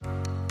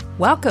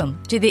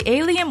Welcome to the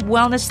Alien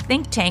Wellness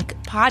Think Tank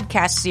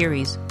podcast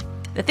series.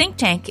 The Think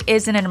Tank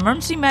is an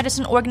emergency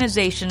medicine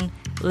organization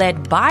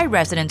led by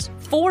residents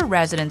for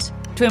residents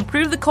to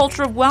improve the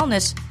culture of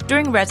wellness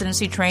during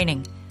residency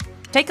training.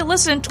 Take a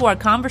listen to our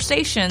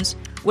conversations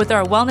with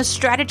our wellness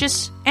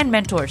strategists and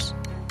mentors.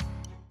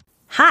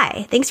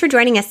 Hi, thanks for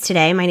joining us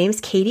today. My name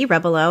is Katie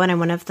Rebelo, and I'm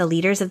one of the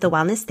leaders of the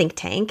Wellness Think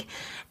Tank.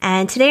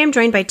 And today I'm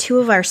joined by two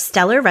of our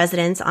stellar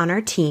residents on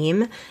our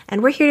team,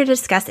 and we're here to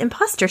discuss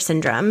imposter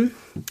syndrome.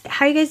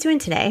 How are you guys doing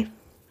today?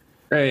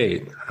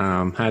 Great.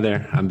 Hi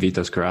there. I'm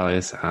Vitos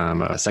Corrales.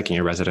 I'm a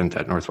second-year resident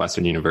at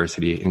Northwestern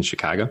University in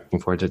Chicago. Looking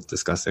forward to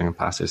discussing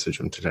imposter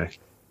syndrome today.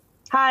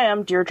 Hi,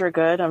 I'm Deirdre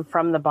Good. I'm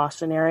from the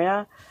Boston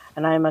area,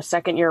 and I'm a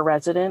second-year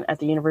resident at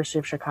the University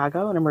of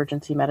Chicago in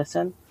emergency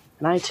medicine.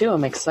 And I, too,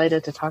 am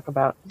excited to talk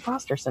about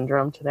imposter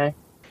syndrome today.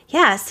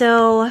 Yeah,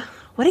 so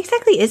what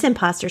exactly is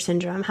imposter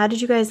syndrome? How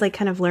did you guys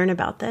kind of learn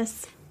about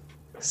this?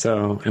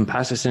 So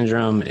imposter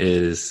syndrome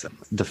is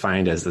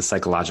defined as the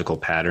psychological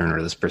pattern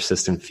or this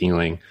persistent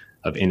feeling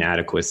of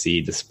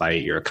inadequacy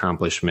despite your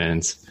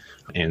accomplishments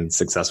and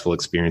successful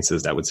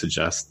experiences that would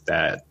suggest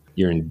that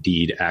you're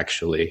indeed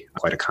actually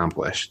quite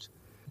accomplished.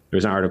 There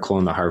was an article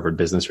in the Harvard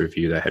Business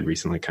Review that had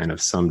recently kind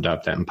of summed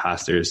up that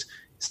imposters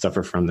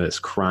suffer from this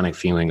chronic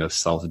feeling of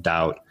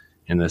self-doubt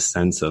and this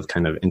sense of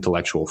kind of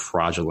intellectual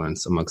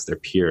fraudulence amongst their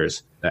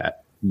peers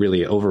that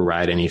really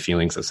override any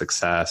feelings of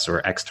success or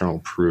external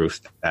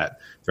proof that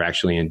they're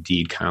actually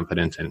indeed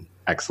competent and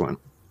excellent.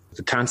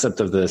 The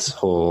concept of this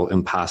whole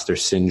imposter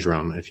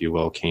syndrome, if you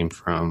will, came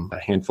from a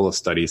handful of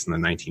studies in the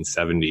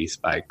 1970s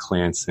by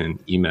Clance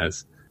and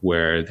Imes,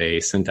 where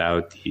they sent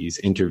out these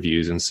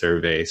interviews and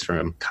surveys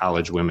from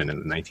college women in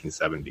the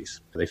 1970s.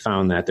 They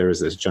found that there was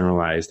this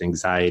generalized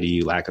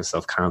anxiety, lack of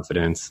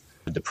self-confidence,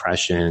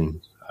 depression,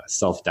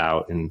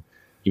 self-doubt, and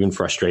even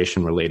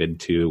frustration related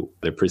to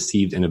their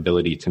perceived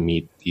inability to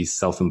meet these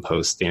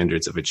self-imposed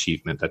standards of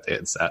achievement that they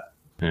had set.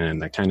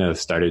 And that kind of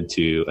started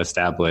to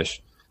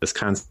establish this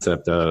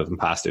concept of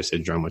imposter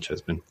syndrome, which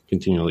has been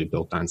continually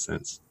built on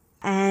since.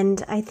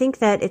 And I think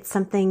that it's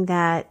something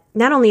that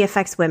not only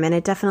affects women,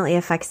 it definitely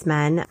affects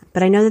men.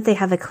 But I know that they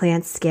have a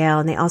Clance scale,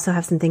 and they also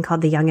have something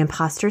called the Young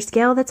Imposter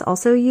Scale that's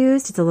also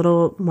used. It's a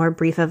little more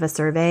brief of a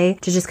survey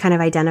to just kind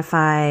of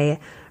identify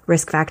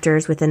risk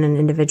factors within an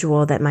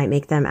individual that might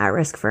make them at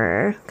risk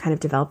for kind of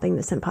developing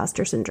this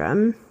imposter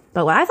syndrome.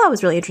 But what I thought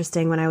was really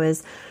interesting when I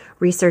was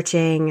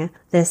researching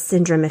this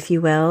syndrome, if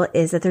you will,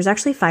 is that there's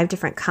actually 5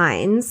 different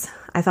kinds.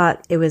 I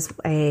thought it was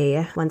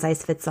a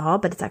one-size-fits-all,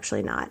 but it's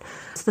actually not.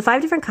 So the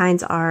 5 different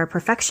kinds are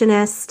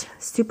perfectionist,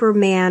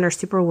 superman or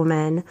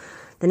superwoman,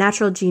 the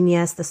natural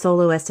genius, the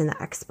soloist, and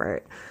the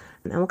expert.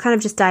 And we'll kind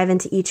of just dive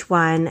into each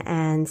one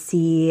and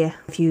see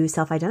if you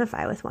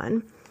self-identify with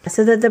one.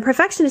 So the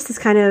perfectionist is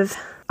kind of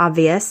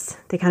obvious.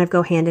 They kind of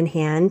go hand in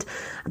hand.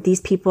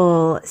 These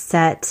people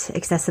set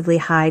excessively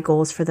high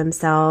goals for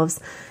themselves.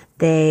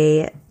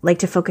 They like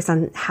to focus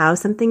on how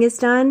something is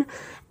done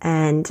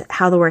and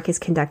how the work is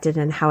conducted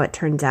and how it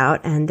turns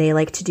out. And they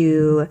like to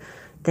do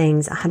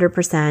things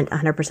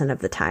 100% of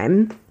the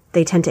time.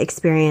 They tend to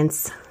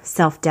experience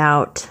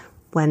self-doubt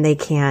when they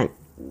can't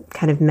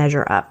kind of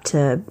measure up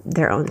to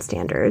their own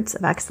standards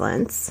of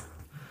excellence.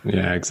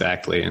 Yeah,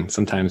 exactly. And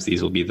sometimes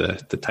these will be the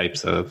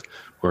types of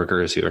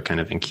workers who are kind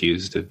of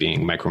accused of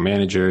being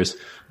micromanagers.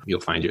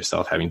 You'll find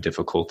yourself having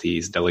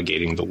difficulties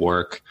delegating the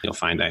work. You'll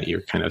find that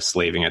you're kind of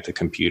slaving at the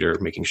computer,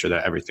 making sure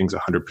that everything's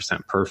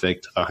 100%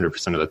 perfect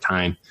 100% of the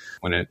time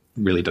when it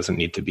really doesn't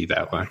need to be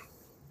that way.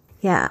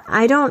 Yeah,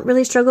 I don't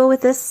really struggle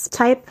with this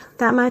type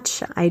that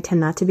much. I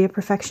tend not to be a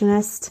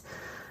perfectionist.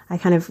 I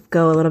kind of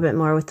go a little bit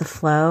more with the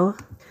flow.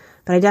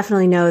 But I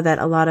definitely know that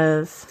a lot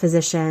of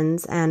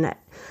physicians, and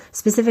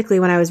specifically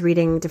when I was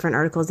reading different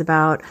articles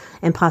about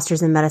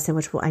imposters in medicine,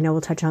 which I know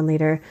we'll touch on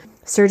later,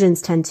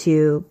 surgeons tend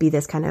to be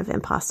this kind of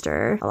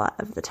imposter a lot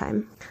of the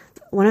time.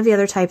 One of the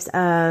other types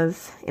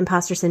of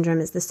imposter syndrome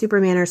is the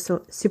superman or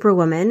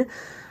superwoman,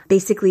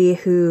 basically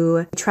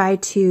who try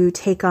to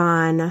take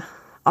on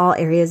all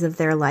areas of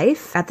their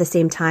life at the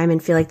same time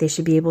and feel like they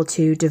should be able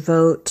to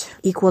devote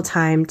equal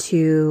time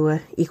to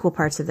equal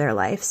parts of their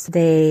lives.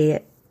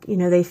 They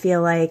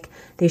feel like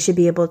they should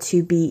be able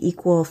to be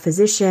equal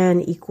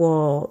physician,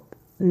 equal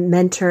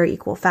mentor,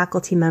 equal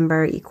faculty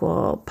member,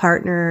 equal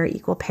partner,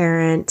 equal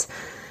parent.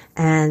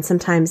 And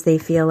sometimes they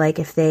feel like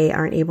if they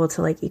aren't able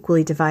to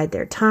equally divide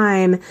their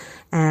time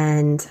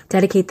and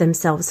dedicate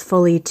themselves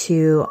fully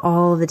to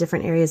all the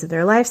different areas of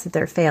their lives, that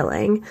they're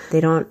failing. They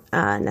don't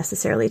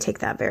necessarily take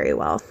that very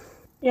well.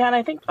 Yeah, and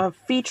I think a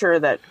feature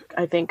that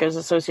I think is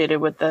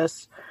associated with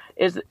this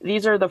is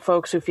these are the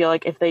folks who feel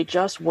like if they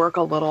just work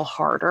a little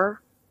harder,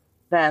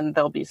 then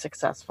they'll be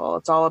successful.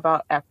 It's all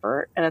about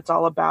effort, and it's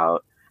all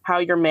about how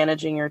you're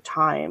managing your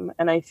time.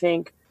 And I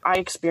think I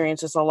experience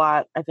this a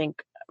lot. I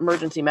think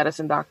emergency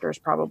medicine doctors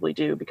probably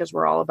do, because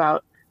we're all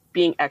about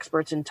being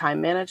experts in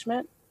time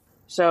management.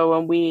 So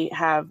when we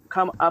have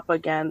come up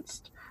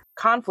against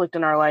conflict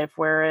in our life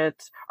where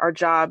it's our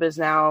job is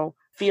now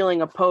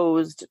feeling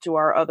opposed to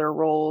our other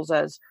roles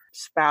as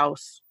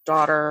spouse,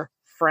 daughter,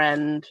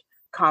 friend,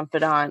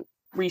 confidant,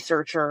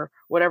 researcher,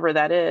 whatever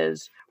that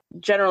is.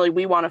 Generally,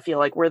 we want to feel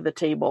like we're the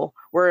table,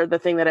 we're the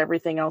thing that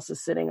everything else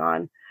is sitting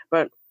on.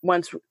 But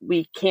once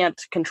we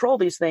can't control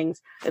these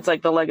things, it's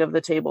like the leg of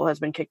the table has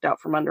been kicked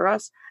out from under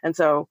us. And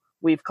so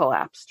we've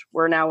collapsed.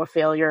 We're now a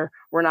failure.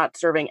 We're not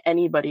serving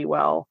anybody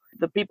well.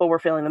 The people we're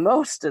failing the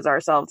most is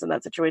ourselves in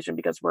that situation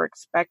because we're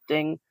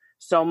expecting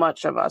so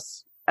much of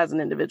us as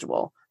an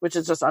individual, which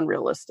is just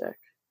unrealistic.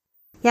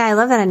 Yeah, I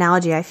love that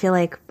analogy. I feel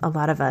like a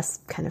lot of us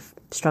kind of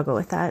struggle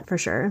with that for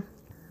sure.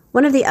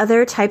 One of the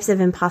other types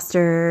of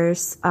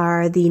imposters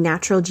are the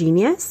natural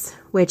genius,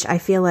 which I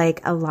feel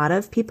like a lot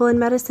of people in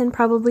medicine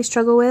probably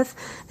struggle with.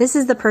 This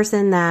is the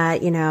person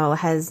that,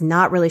 has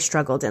not really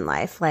struggled in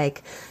life.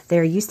 Like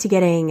they're used to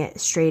getting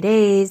straight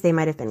A's. They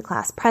might have been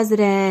class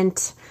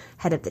president,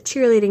 head of the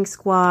cheerleading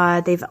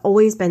squad. They've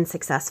always been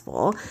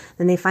successful.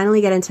 Then they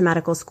finally get into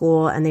medical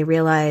school and they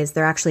realize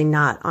they're actually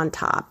not on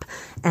top.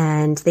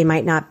 And they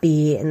might not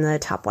be in the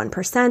top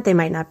 1%. They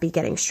might not be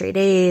getting straight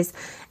A's.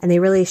 And they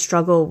really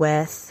struggle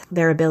with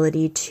their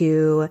ability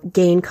to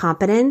gain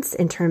competence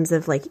in terms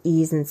of like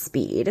ease and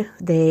speed.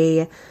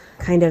 They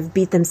kind of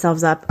beat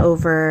themselves up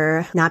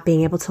over not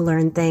being able to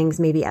learn things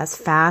maybe as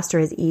fast or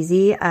as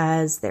easy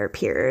as their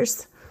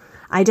peers.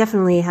 I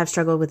definitely have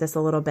struggled with this a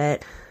little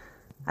bit.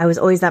 I was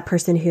always that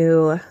person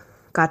who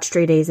got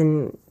straight A's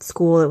in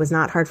school. It was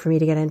not hard for me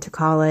to get into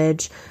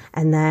college.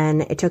 And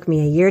then it took me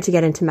a year to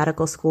get into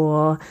medical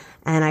school.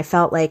 And I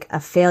felt like a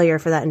failure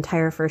for that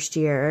entire first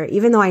year,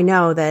 even though I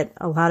know that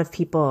a lot of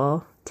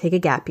people take a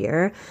gap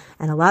year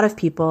and a lot of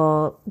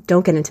people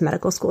don't get into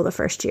medical school the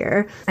first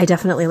year. I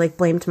definitely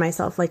blamed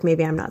myself,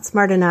 maybe I'm not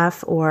smart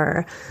enough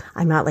or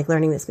I'm not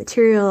learning this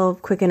material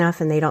quick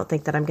enough and they don't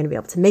think that I'm going to be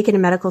able to make it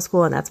in medical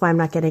school and that's why I'm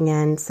not getting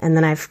in. And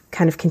then I've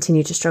kind of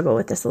continued to struggle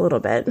with this a little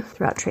bit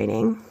throughout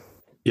training.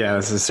 Yeah,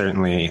 this is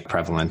certainly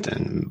prevalent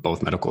in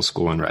both medical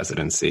school and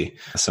residency.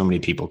 So many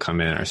people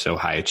come in are so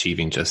high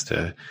achieving just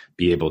to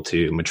be able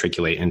to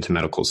matriculate into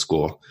medical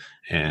school.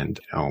 And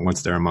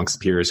once they're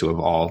amongst peers who have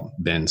all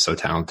been so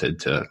talented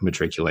to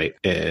matriculate,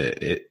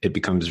 it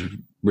becomes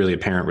really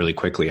apparent really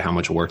quickly how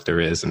much work there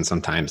is and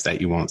sometimes that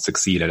you won't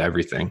succeed at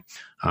everything.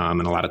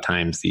 And a lot of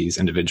times these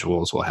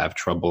individuals will have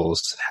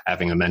troubles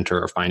having a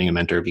mentor or finding a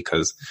mentor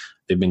because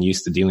they've been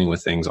used to dealing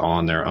with things all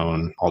on their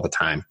own all the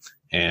time.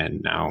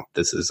 And now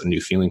this is a new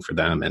feeling for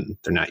them and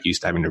they're not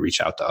used to having to reach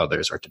out to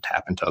others or to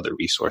tap into other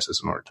resources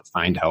in order to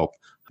find help.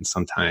 And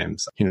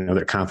sometimes,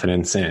 their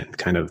confidence and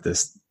kind of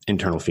this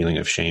internal feeling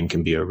of shame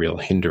can be a real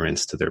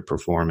hindrance to their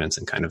performance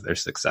and kind of their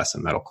success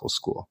in medical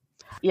school.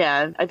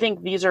 Yeah, I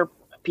think these are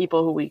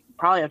people who we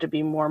probably have to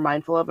be more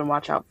mindful of and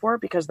watch out for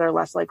because they're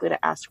less likely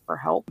to ask for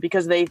help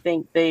because they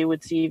think they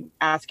would see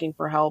asking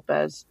for help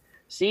as,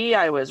 see,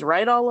 I was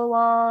right all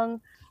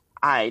along.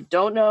 I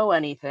don't know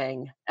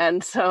anything.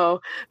 And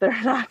so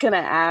they're not going to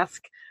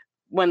ask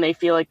when they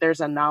feel like there's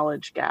a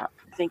knowledge gap.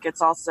 I think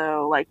it's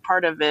also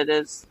part of it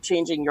is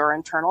changing your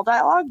internal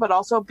dialogue, but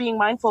also being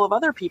mindful of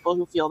other people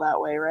who feel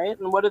that way, right?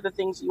 And what are the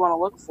things you want to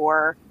look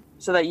for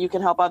so that you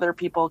can help other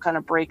people kind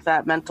of break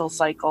that mental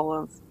cycle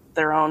of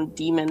their own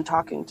demon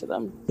talking to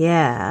them.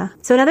 Yeah.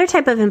 So another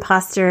type of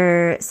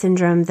imposter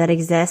syndrome that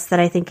exists that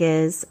I think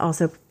is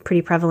also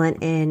pretty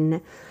prevalent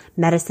in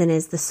medicine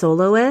is the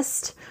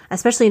soloist,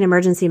 especially in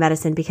emergency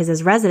medicine, because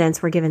as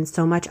residents, we're given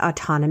so much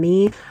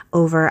autonomy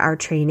over our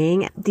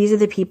training. These are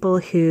the people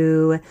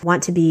who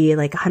want to be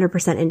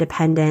 100%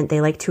 independent.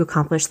 They like to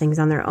accomplish things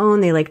on their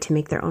own. They like to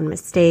make their own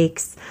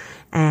mistakes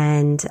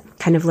and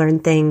kind of learn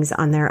things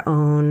on their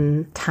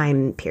own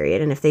time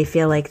period. And if they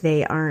feel like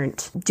they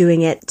aren't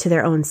doing it to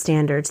their own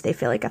standards, they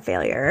feel like a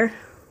failure.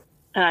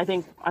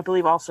 And I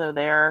believe also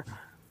they're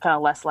kind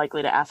of less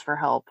likely to ask for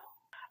help.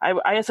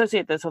 I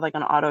associate this with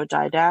an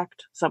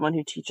autodidact, someone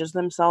who teaches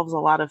themselves a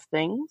lot of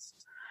things.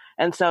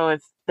 And so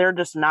if they're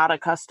just not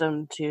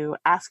accustomed to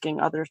asking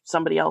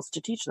somebody else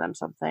to teach them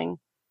something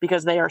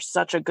because they are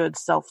such a good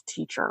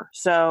self-teacher.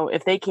 So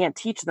if they can't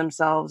teach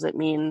themselves, it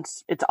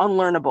means it's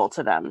unlearnable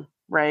to them,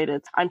 right?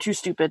 I'm too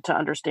stupid to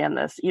understand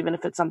this, even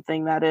if it's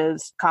something that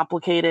is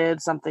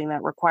complicated, something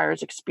that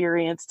requires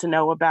experience to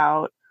know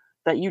about,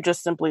 that you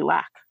just simply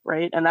lack,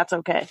 right? And that's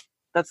okay.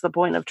 That's the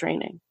point of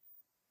training.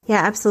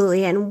 Yeah,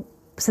 absolutely. And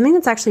something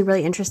that's actually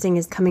really interesting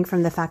is coming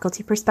from the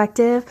faculty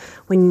perspective.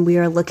 When we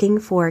are looking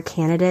for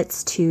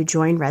candidates to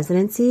join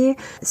residency,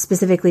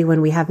 specifically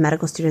when we have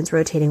medical students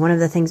rotating, one of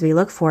the things we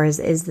look for is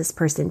this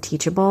person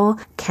teachable?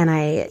 Can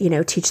I,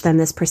 teach them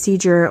this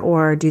procedure,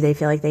 or do they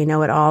feel like they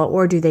know it all,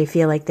 or do they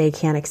feel like they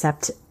can't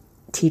accept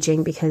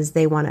teaching because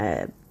they want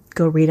to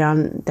go read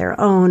on their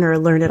own or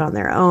learn it on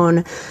their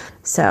own?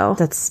 So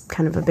that's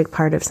kind of a big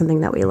part of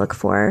something that we look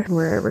for when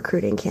we're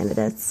recruiting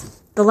candidates.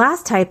 The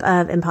last type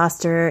of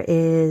imposter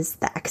is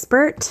the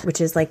expert, which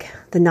is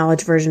the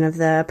knowledge version of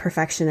the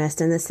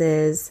perfectionist. And this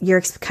is, you're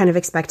kind of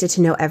expected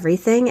to know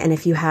everything. And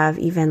if you have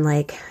even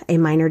a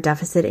minor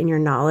deficit in your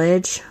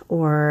knowledge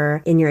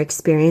or in your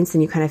experience,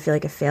 then you kind of feel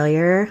like a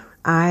failure.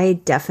 I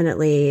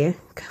definitely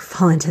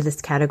fall into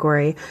this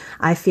category.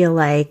 I feel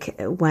like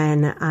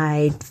when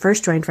I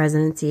first joined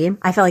residency,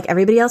 I felt like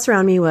everybody else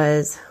around me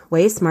was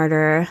way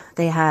smarter.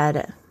 They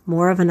had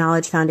more of a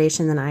knowledge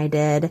foundation than I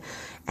did.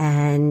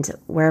 And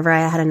wherever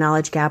I had a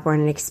knowledge gap or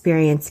an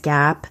experience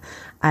gap,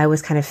 I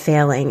was kind of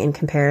failing in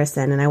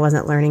comparison and I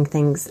wasn't learning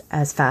things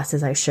as fast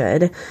as I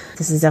should.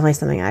 This is definitely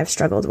something I've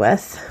struggled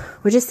with,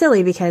 which is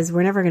silly because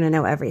we're never going to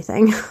know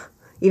everything.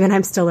 Even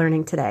I'm still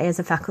learning today as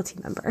a faculty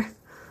member.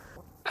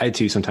 I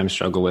too sometimes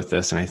struggle with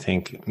this, and I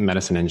think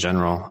medicine in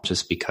general,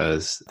 just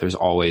because there's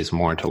always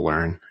more to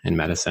learn in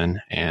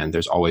medicine and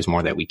there's always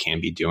more that we can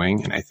be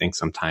doing. And I think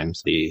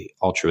sometimes the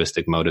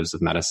altruistic motives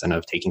of medicine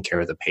of taking care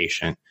of the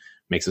patient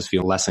makes us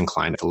feel less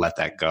inclined to let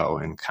that go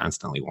and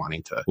constantly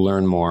wanting to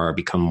learn more,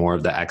 become more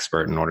of the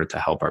expert in order to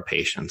help our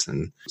patients.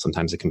 And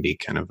sometimes it can be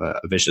kind of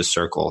a vicious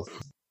circle.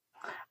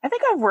 I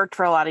think I've worked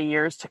for a lot of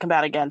years to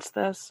combat against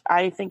this.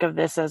 I think of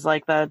this as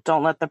like the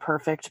don't let the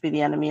perfect be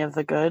the enemy of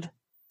the good.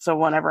 So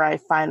whenever I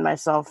find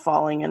myself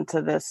falling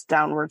into this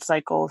downward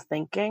cycle of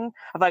thinking,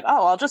 I'm like,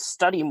 oh, I'll just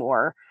study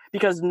more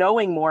because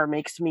knowing more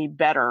makes me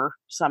better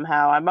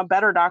somehow. I'm a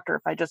better doctor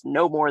if I just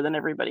know more than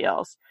everybody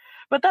else.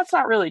 But that's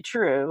not really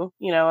true.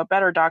 You know, a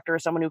better doctor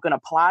is someone who can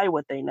apply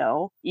what they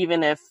know,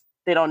 even if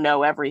they don't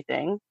know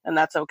everything, and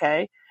that's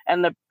okay.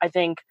 And I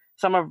think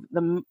some of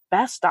the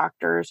best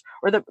doctors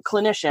or the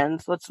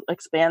clinicians, let's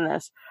expand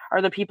this,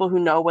 are the people who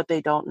know what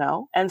they don't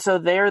know. And so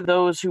they're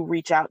those who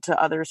reach out to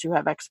others who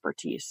have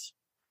expertise.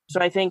 So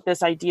I think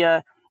this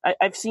idea,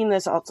 I've seen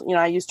this, you know,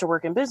 I used to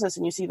work in business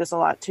and you see this a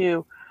lot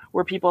too,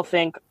 where people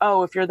think,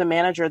 oh, if you're the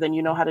manager, then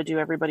you know how to do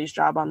everybody's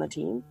job on the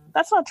team.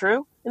 That's not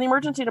true. In the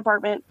emergency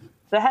department,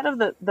 the head of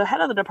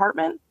the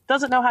department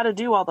doesn't know how to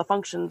do all the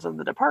functions of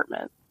the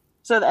department.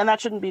 So, and that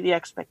shouldn't be the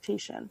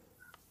expectation.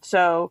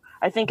 So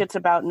I think it's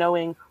about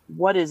knowing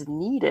what is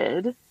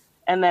needed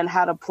and then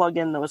how to plug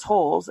in those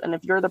holes. And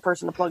if you're the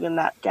person to plug in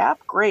that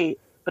gap, great,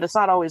 but it's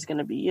not always going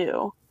to be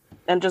you.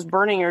 And just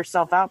burning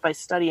yourself out by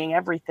studying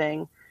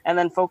everything and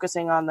then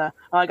focusing on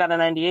I got a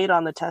 98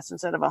 on the test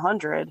instead of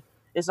 100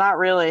 is not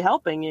really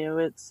helping you.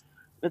 It's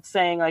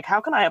saying like,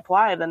 how can I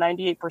apply the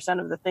 98%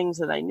 of the things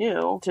that I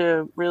knew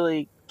to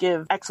really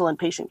give excellent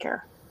patient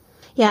care?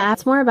 Yeah,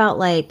 it's more about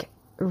like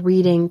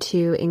reading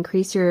to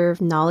increase your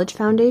knowledge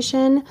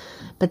foundation,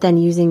 but then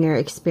using your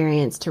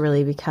experience to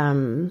really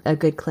become a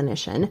good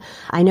clinician.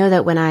 I know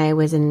that when I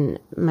was in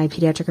my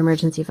pediatric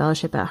emergency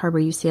fellowship at Harbor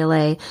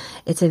UCLA,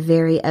 it's a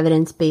very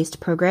evidence-based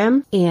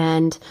program,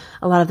 and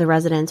a lot of the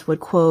residents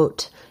would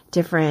quote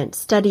different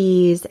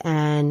studies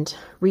and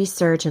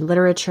research and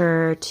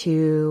literature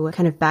to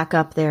kind of back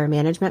up their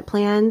management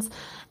plans.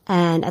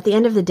 And at the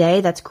end of the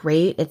day, that's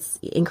great. It's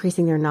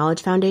increasing their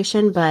knowledge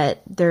foundation,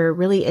 but there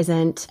really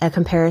isn't a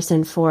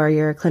comparison for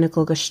your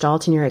clinical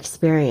gestalt and your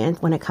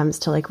experience when it comes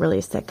to like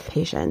really sick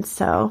patients.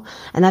 So,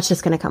 and that's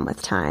just going to come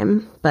with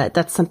time, but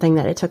that's something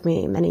that it took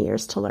me many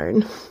years to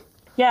learn.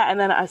 Yeah. And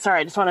then, I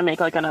just want to make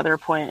like another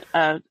point.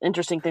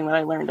 Interesting thing that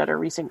I learned at a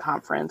recent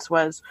conference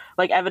was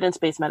like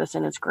evidence-based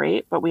medicine is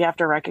great, but we have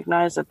to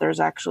recognize that there's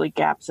actually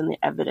gaps in the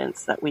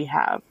evidence that we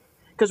have.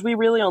 Because we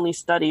really only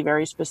study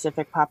very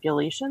specific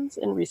populations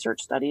in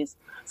research studies.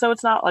 So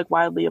it's not like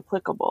widely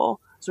applicable.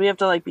 So we have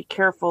to like be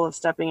careful of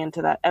stepping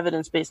into that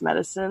evidence-based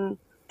medicine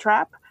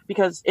trap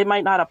because it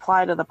might not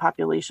apply to the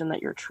population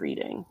that you're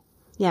treating.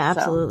 Yeah,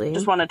 absolutely. So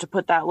just wanted to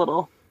put that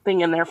little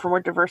thing in there for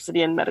more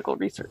diversity in medical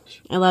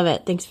research. I love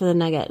it. Thanks for the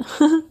nugget.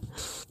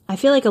 I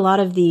feel like a lot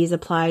of these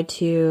apply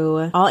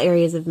to all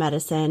areas of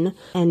medicine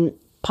and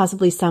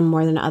possibly some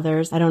more than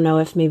others. I don't know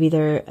if maybe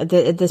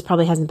this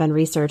probably hasn't been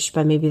researched,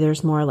 but maybe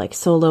there's more like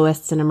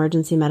soloists in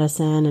emergency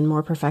medicine and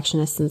more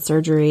perfectionists in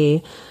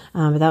surgery.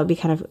 But that would be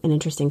kind of an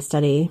interesting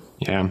study.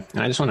 Yeah.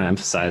 And I just want to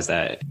emphasize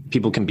that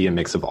people can be a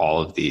mix of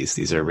all of these.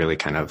 These are really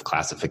kind of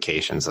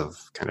classifications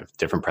of kind of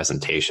different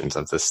presentations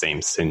of the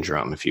same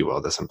syndrome, if you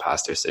will, this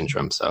imposter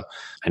syndrome. So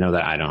I know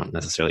that I don't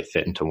necessarily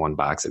fit into one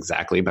box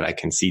exactly, but I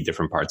can see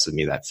different parts of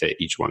me that fit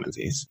each one of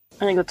these.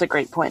 I think that's a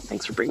great point.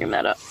 Thanks for bringing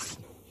that up.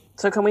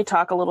 So can we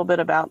talk a little bit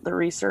about the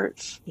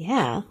research?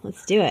 Yeah,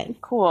 let's do it.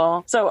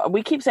 Cool. So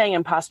we keep saying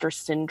imposter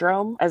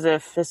syndrome as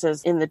if this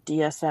is in the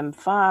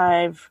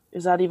DSM-5.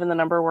 Is that even the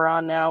number we're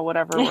on now?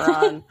 Whatever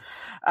we're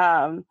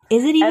on.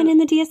 Is it even in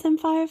the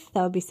DSM-5?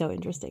 That would be so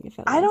interesting if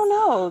it was. I don't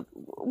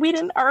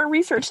know. Our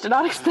research did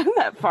not extend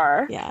that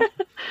far. Yeah.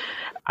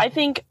 I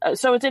think,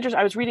 so it's interesting.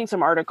 I was reading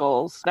some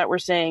articles that were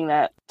saying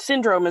that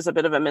syndrome is a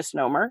bit of a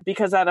misnomer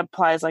because that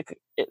applies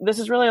this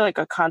is really like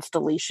a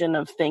constellation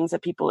of things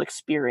that people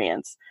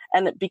experience.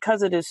 And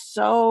because it is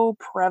so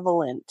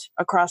prevalent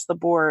across the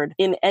board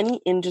in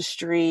any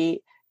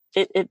industry,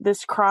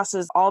 this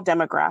crosses all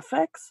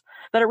demographics,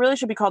 that it really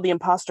should be called the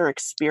imposter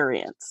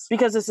experience,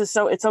 because it's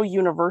so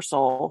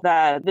universal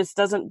that this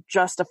doesn't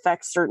just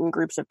affect certain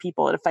groups of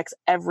people. It affects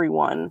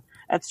everyone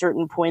at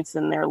certain points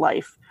in their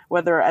life,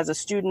 whether as a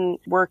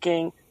student,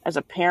 working, as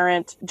a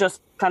parent,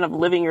 just kind of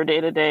living your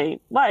day-to-day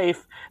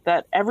life,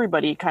 that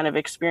everybody kind of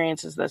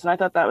experiences this. And I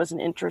thought that was an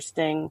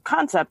interesting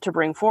concept to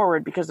bring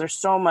forward because there's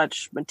so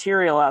much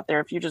material out there.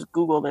 If you just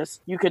Google this,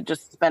 you could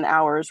just spend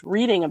hours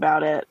reading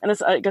about it. And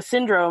it's like a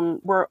syndrome,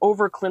 we're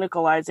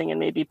over-clinicalizing and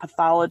maybe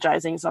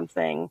pathologizing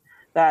something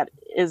that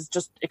is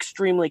just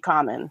extremely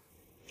common.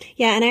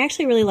 Yeah, and I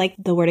actually really like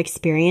the word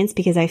experience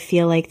because I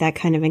feel like that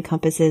kind of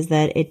encompasses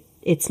that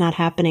it's not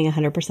happening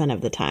 100%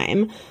 of the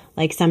time.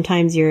 Like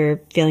sometimes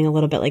you're feeling a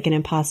little bit like an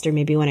imposter,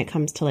 maybe when it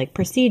comes to like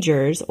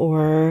procedures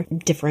or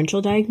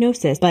differential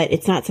diagnosis, but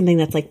it's not something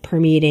that's like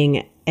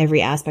permeating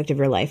every aspect of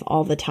your life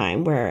all the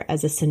time,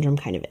 whereas a syndrome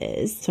kind of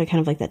is. So I kind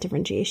of like that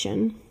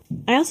differentiation.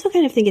 I also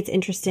kind of think it's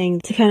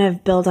interesting to kind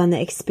of build on the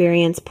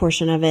experience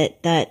portion of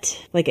it, that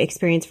like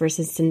experience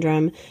versus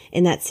syndrome,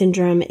 in that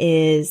syndrome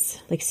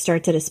is like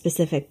starts at a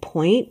specific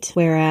point,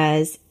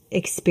 whereas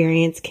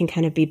experience can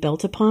kind of be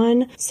built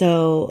upon.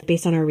 So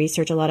based on our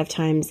research, a lot of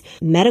times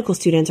medical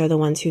students are the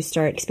ones who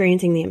start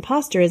experiencing the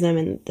imposterism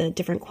and the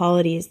different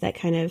qualities that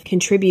kind of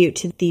contribute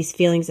to these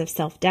feelings of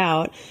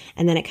self-doubt.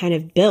 And then it kind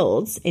of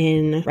builds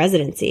in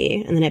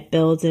residency, and then it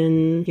builds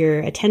in your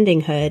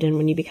attending hood and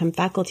when you become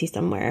faculty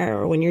somewhere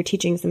or when you're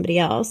teaching somebody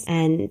else,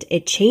 and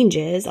it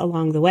changes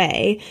along the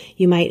way.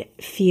 You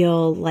might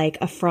feel like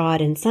a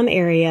fraud in some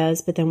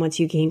areas, but then once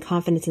you gain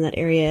confidence in that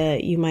area,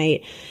 you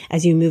might,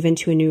 as you move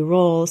into a new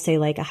role, say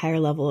like a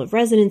higher level of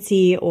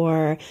residency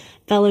or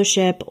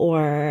fellowship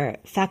or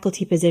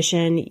faculty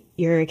position,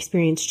 your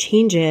experience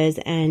changes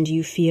and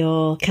you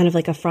feel kind of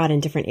like a fraud in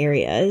different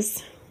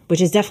areas,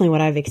 which is definitely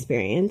what I've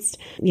experienced.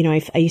 You know,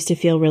 I used to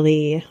feel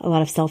really a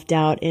lot of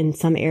self-doubt in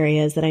some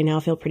areas that I now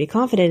feel pretty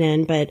confident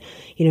in, but,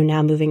 you know,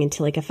 now moving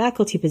into like a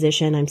faculty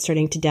position, I'm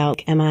starting to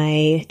doubt, am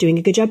I doing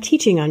a good job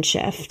teaching on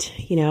shift,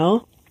 you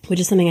know? Which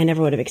is something I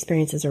never would have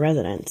experienced as a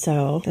resident.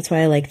 So that's why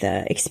I like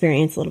the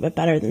experience a little bit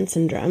better than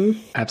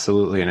syndrome.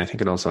 Absolutely. And I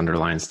think it also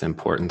underlines the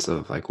importance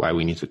of like why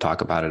we need to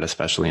talk about it,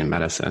 especially in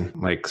medicine.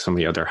 Like some of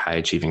the other high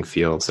achieving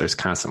fields, there's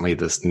constantly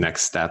this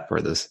next step or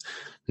this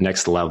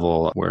next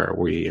level where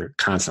we are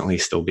constantly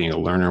still being a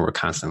learner. We're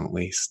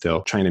constantly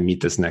still trying to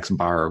meet this next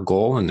bar or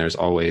goal. And there's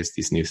always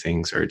these new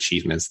things or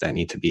achievements that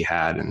need to be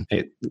had. And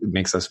it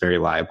makes us very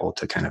liable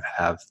to kind of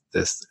have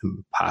this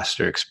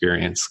imposter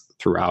experience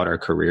throughout our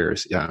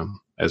careers.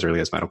 As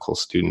early as medical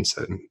students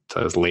and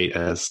to as late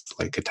as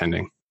like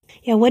attending.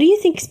 Yeah. What do you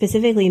think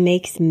specifically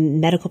makes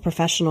medical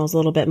professionals a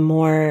little bit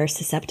more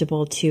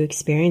susceptible to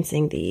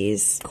experiencing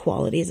these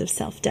qualities of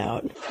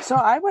self-doubt? So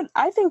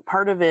I think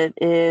part of it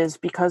is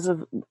because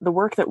of the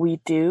work that we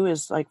do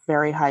is like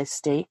very high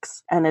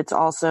stakes, and it's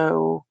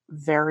also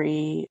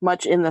very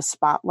much in the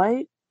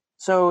spotlight.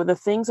 So the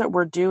things that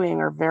we're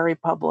doing are very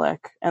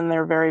public and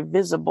they're very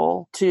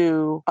visible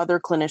to other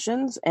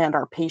clinicians and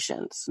our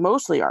patients,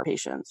 mostly our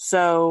patients.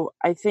 So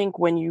I think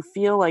when you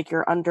feel like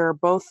you're under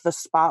both the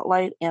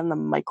spotlight and the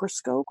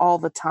microscope all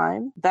the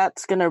time,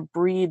 that's going to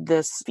breed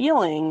this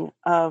feeling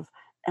of,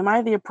 am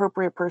I the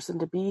appropriate person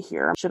to be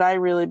here? Should I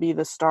really be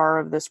the star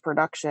of this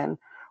production?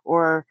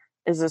 Or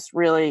is this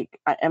really,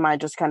 am I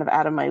just kind of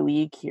out of my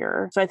league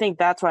here? So I think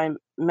that's why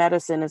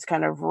medicine is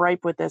kind of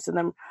ripe with this. And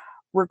then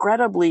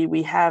regrettably,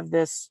 we have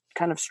this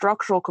kind of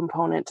structural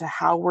component to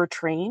how we're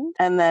trained.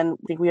 And then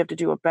I think we have to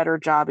do a better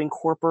job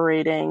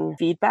incorporating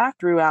feedback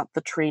throughout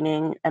the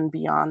training and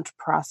beyond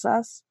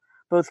process,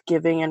 both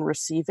giving and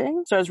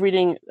receiving. So I was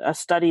reading a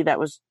study that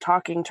was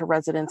talking to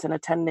residents and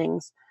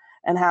attendings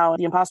and how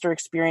the imposter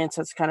experience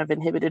has kind of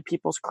inhibited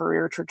people's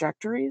career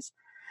trajectories.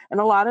 And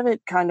a lot of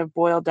it kind of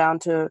boiled down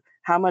to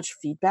how much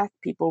feedback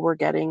people were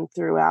getting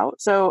throughout.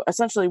 So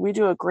essentially, we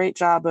do a great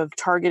job of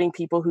targeting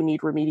people who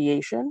need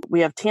remediation.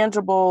 We have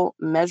tangible,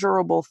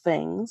 measurable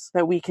things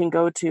that we can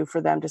go to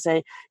for them to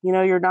say, you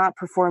know, you're not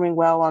performing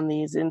well on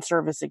these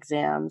in-service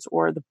exams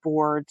or the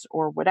boards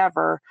or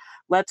whatever.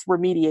 Let's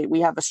remediate.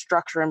 We have a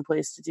structure in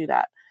place to do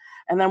that.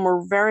 And then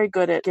we're very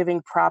good at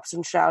giving props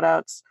and shout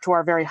outs to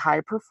our very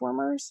high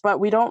performers, but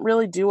we don't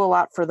really do a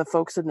lot for the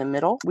folks in the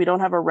middle. We don't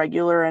have a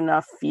regular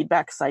enough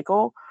feedback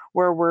cycle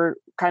where we're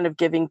kind of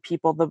giving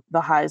people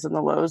the highs and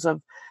the lows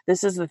of,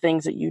 this is the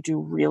things that you do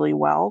really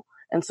well.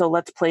 And so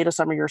let's play to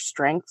some of your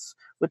strengths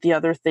with the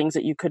other things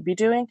that you could be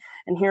doing.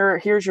 And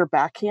here's your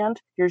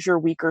backhand. Here's your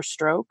weaker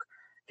stroke.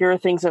 Here are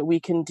things that we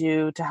can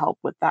do to help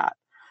with that.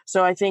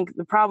 So I think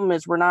the problem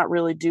is we're not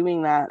really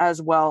doing that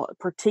as well,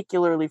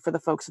 particularly for the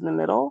folks in the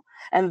middle.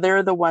 And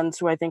they're the ones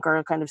who I think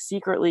are kind of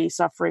secretly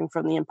suffering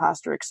from the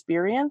imposter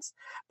experience,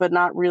 but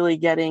not really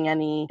getting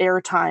any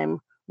airtime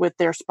with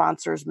their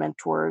sponsors,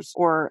 mentors,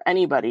 or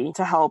anybody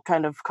to help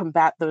kind of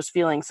combat those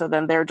feelings. So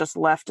then they're just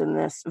left in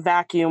this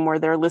vacuum where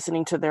they're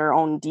listening to their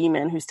own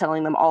demon who's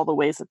telling them all the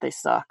ways that they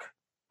suck.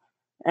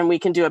 And we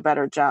can do a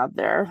better job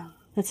there.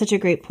 That's such a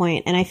great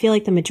point. And I feel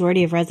like the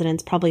majority of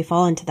residents probably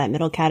fall into that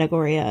middle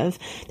category of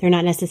they're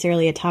not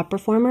necessarily a top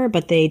performer,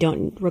 but they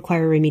don't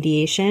require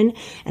remediation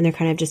and they're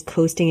kind of just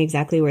coasting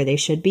exactly where they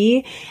should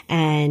be.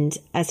 And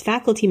as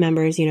faculty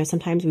members,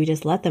 sometimes we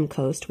just let them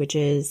coast, which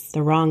is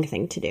the wrong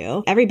thing to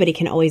do. Everybody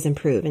can always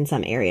improve in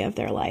some area of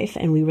their life.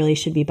 And we really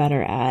should be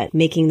better at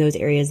making those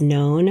areas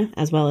known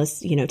as well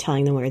as,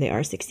 telling them where they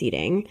are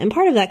succeeding. And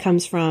part of that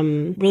comes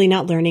from really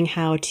not learning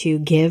how to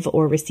give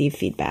or receive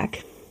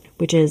feedback,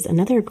 which is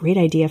another great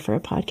idea for a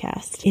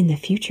podcast in the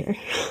future.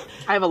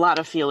 I have a lot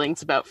of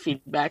feelings about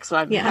feedback, so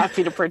I'm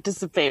happy to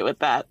participate with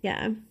that.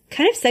 Yeah.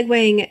 Kind of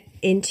segueing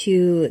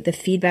into the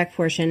feedback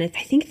portion, I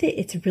think that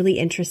it's really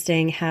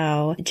interesting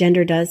how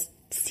gender does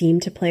seem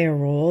to play a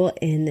role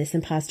in this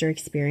imposter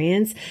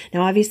experience.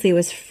 Now, obviously, it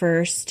was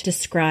first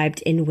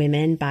described in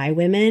women by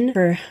women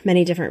for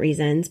many different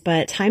reasons,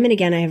 but time and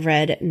again, I have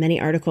read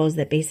many articles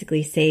that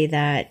basically say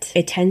that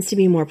it tends to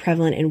be more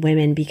prevalent in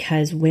women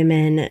because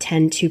women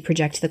tend to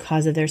project the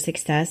cause of their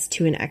success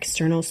to an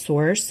external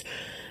source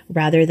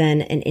rather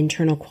than an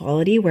internal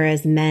quality,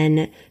 whereas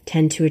men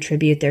tend to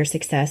attribute their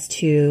success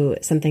to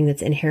something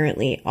that's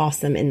inherently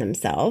awesome in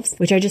themselves,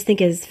 which I just think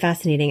is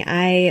fascinating.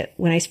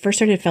 When I first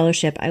started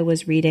fellowship, I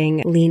was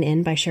reading Lean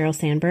In by Sheryl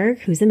Sandberg,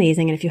 who's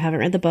amazing. And if you haven't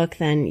read the book,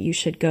 then you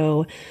should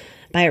go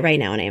buy it right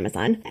now on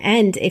Amazon.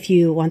 And if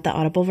you want the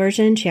Audible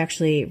version, she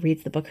actually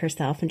reads the book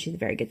herself and she's a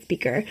very good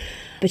speaker.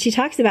 But she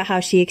talks about how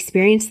she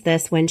experienced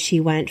this when she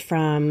went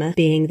from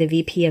being the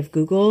VP of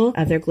Google,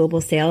 of their global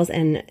sales,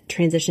 and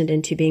transitioned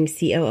into being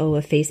COO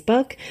of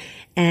Facebook,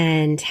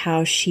 and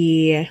how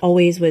she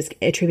always was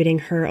attributing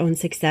her own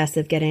success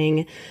of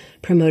getting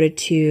promoted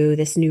to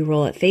this new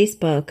role at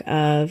Facebook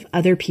of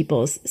other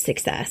people's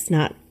success,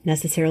 not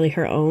necessarily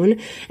her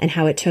own, and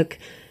how it took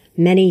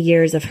many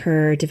years of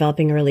her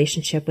developing a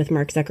relationship with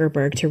Mark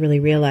Zuckerberg to really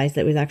realize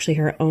that it was actually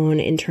her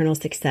own internal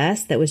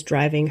success that was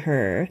driving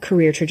her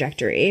career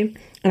trajectory.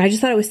 And I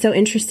just thought it was so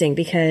interesting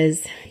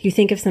because you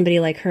think of somebody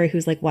like her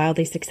who's like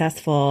wildly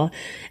successful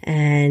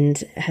and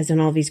has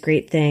done all these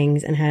great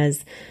things and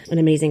has an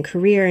amazing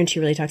career, and she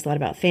really talks a lot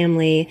about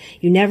family.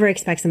 You never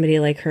expect somebody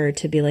like her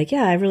to be like,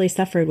 yeah, I really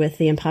suffered with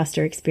the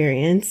imposter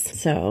experience.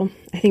 So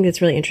I think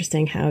it's really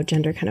interesting how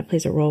gender kind of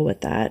plays a role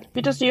with that.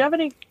 Vitas, do you have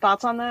any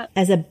thoughts on that?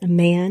 As a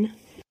man?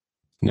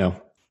 No.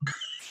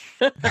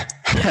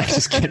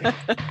 Just kidding.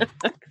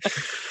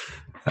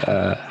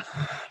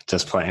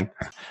 Just playing.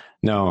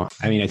 No,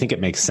 I mean, I think it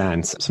makes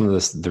sense. Some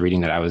of the reading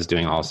that I was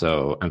doing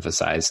also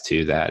emphasized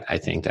too that I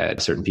think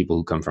that certain people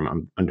who come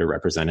from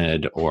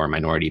underrepresented or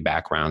minority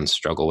backgrounds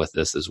struggle with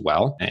this as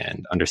well,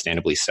 and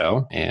understandably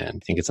so. And I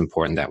think it's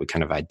important that we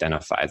kind of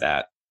identify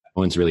that.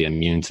 No one's really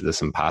immune to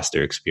this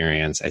imposter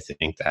experience. I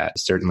think that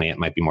certainly it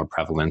might be more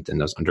prevalent in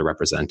those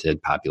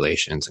underrepresented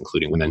populations,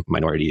 including women,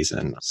 minorities,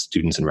 and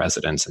students and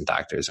residents and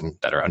doctors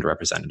that are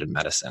underrepresented in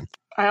medicine.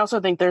 I also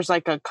think there's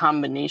like a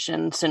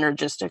combination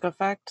synergistic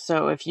effect.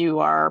 So if you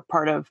are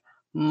part of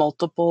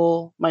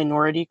multiple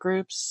minority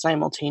groups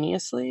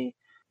simultaneously,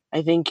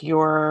 I think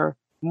you're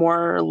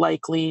more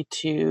likely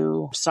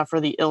to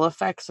suffer the ill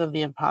effects of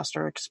the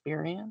imposter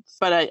experience.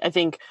 But I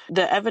think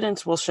the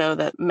evidence will show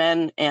that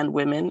men and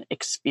women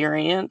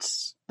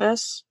experience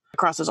this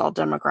crosses all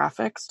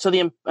demographics. So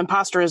the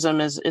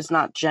imposterism is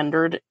not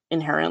gendered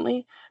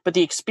inherently, but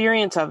the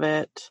experience of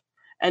it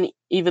and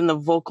even the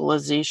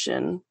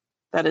vocalization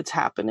that it's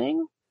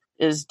happening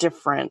is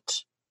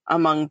different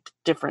among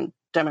different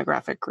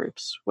demographic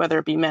groups, whether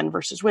it be men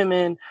versus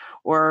women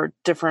or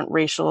different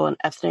racial and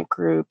ethnic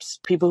groups,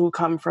 people who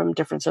come from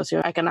different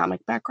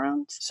socioeconomic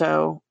backgrounds.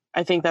 So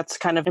I think that's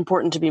kind of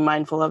important to be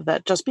mindful of,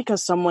 that just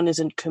because someone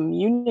isn't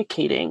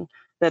communicating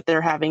that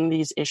they're having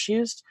these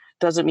issues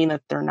doesn't mean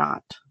that they're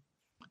not.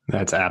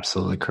 That's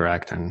absolutely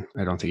correct. And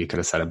I don't think you could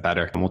have said it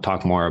better. And we'll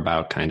talk more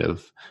about kind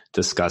of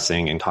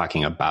discussing and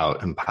talking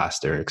about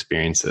imposter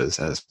experiences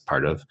as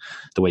part of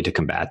the way to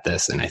combat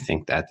this. And I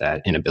think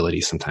that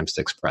inability sometimes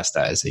to express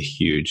that is a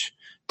huge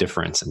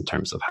difference in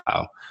terms of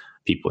how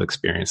people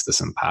experience this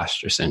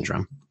imposter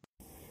syndrome.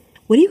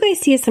 What do you guys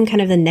see as some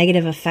kind of the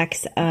negative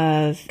effects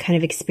of kind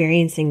of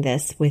experiencing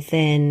this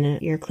within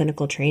your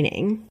clinical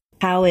training?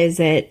 How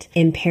is it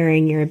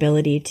impairing your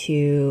ability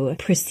to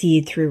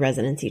proceed through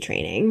residency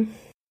training?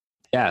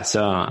 Yeah,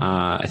 so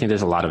I think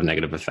there's a lot of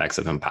negative effects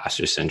of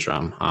imposter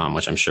syndrome,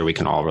 which I'm sure we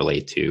can all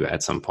relate to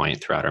at some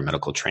point throughout our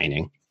medical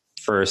training.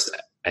 First,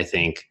 I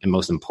think, and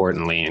most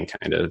importantly, and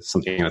kind of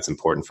something that's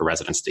important for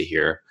residents to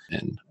hear,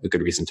 and a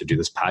good reason to do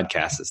this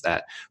podcast, is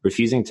that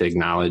refusing to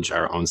acknowledge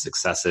our own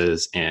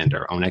successes and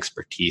our own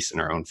expertise in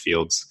our own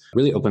fields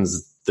really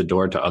opens the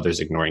door to others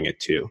ignoring it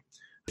too.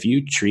 If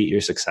you treat your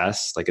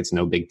success like it's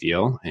no big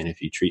deal, and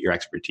if you treat your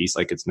expertise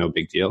like it's no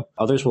big deal,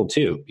 others will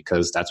too,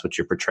 because that's what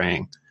you're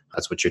portraying.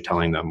 That's what you're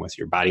telling them with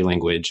your body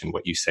language and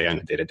what you say on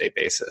a day-to-day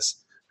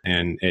basis.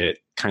 And it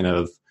kind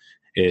of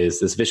is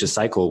this vicious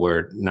cycle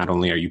where not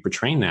only are you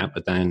portraying that,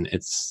 but then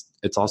it's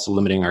also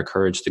limiting our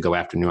courage to go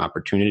after new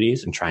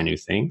opportunities and try new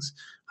things,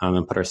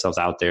 and put ourselves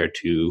out there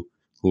to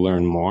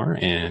learn more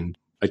and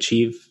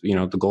achieve,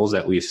 the goals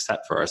that we've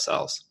set for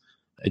ourselves.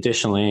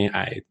 Additionally,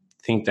 I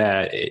think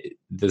that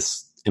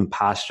this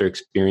imposter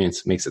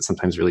experience makes it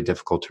sometimes really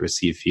difficult to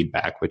receive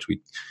feedback, which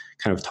we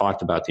kind of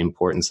talked about the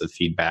importance of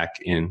feedback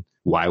in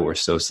why we're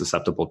so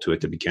susceptible to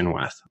it to begin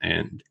with.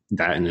 And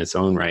that in its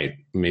own right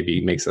maybe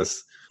makes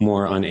us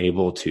more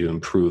unable to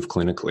improve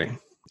clinically.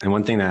 And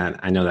one thing that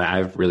I know that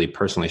I've really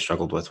personally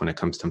struggled with when it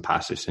comes to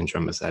imposter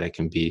syndrome is that it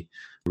can be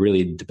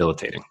really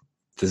debilitating.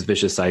 This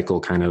vicious cycle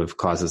kind of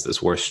causes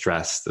this worse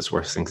stress, this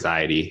worse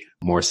anxiety,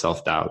 more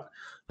self-doubt.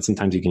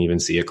 Sometimes you can even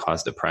see it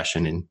cause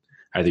depression in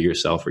either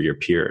yourself or your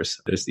peers.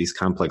 There's these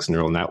complex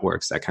neural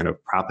networks that kind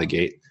of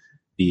propagate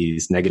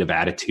these negative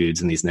attitudes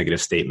and these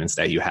negative statements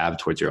that you have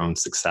towards your own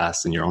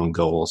success and your own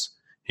goals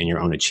and your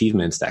own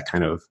achievements that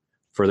kind of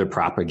further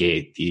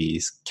propagate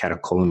these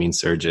catecholamine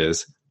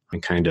surges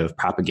and kind of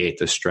propagate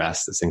the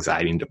stress, this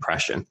anxiety and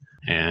depression.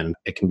 And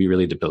it can be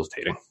really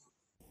debilitating.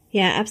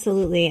 Yeah,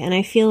 absolutely. And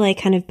I feel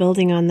like kind of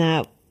building on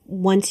that,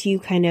 once you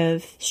kind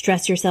of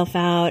stress yourself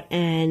out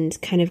and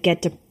kind of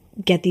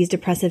get these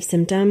depressive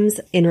symptoms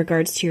in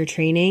regards to your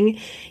training,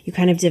 you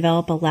kind of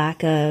develop a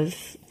lack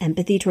of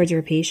empathy towards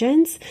your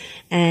patients,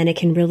 and it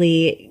can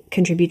really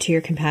contribute to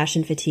your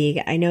compassion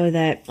fatigue. I know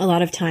that a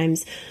lot of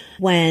times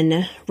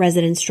when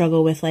residents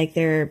struggle with like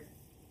their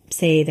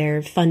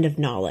fund of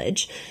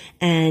knowledge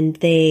and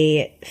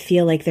they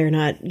feel like they're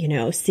not,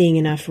 seeing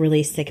enough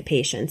really sick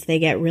patients, they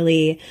get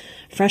really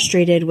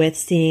frustrated with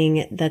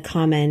seeing the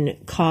common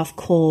cough,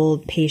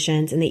 cold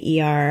patients in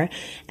the ER,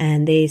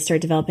 and they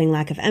start developing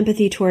lack of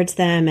empathy towards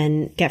them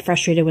and get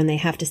frustrated when they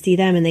have to see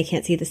them and they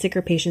can't see the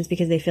sicker patients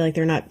because they feel like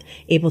they're not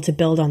able to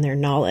build on their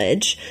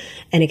knowledge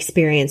and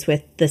experience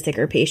with the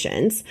sicker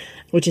patients,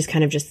 which is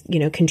kind of just,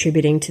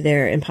 contributing to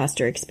their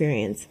imposter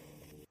experience.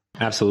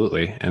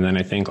 Absolutely. And then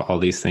I think all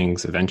these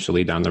things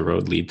eventually down the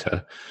road lead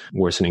to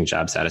worsening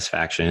job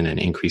satisfaction and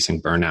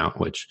increasing burnout,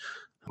 which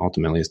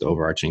ultimately is the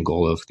overarching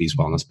goal of these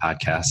wellness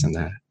podcasts and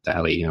the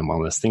LAEM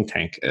Wellness Think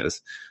Tank.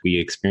 Is we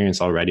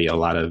experience already a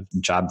lot of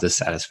job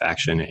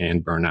dissatisfaction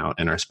and burnout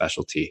in our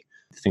specialty.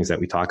 Things that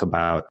we talk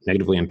about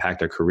negatively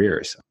impact our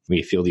careers.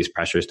 We feel these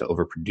pressures to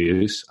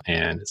overproduce,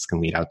 and it's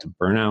going to lead out to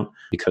burnout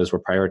because we're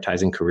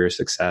prioritizing career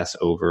success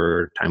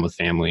over time with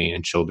family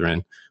and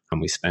children.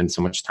 We spend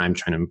so much time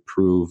trying to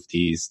improve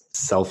these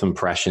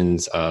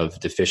self-impressions of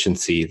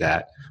deficiency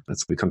that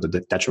it's become a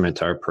detriment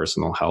to our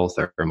personal health,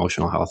 our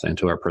emotional health, and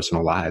to our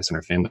personal lives and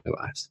our family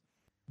lives.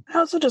 I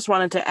also just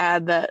wanted to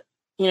add that,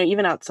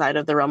 even outside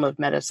of the realm of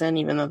medicine,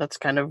 even though that's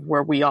kind of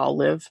where we all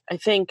live, I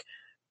think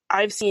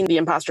I've seen the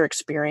imposter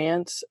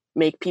experience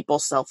make people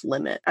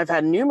self-limit. I've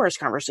had numerous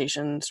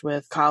conversations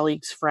with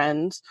colleagues,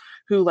 friends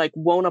who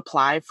won't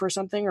apply for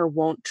something or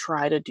won't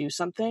try to do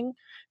something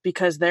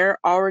because they're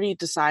already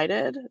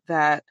decided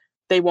that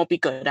they won't be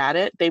good at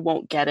it. They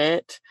won't get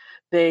it.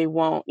 They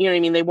won't,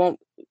 they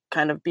won't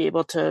kind of be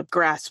able to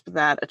grasp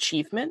that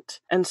achievement.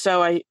 And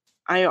so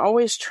I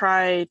always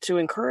try to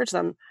encourage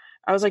them.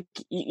 I was like,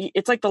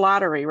 it's like the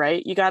lottery,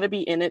 right? You got to be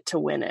in it to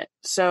win it.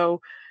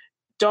 So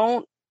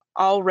don't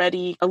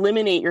already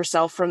eliminate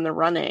yourself from the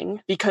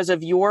running because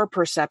of your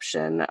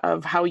perception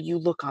of how you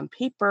look on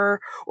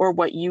paper or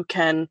what you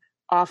can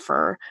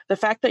offer. The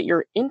fact that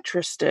you're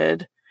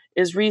interested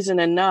is reason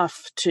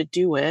enough to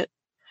do it.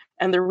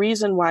 And the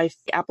reason why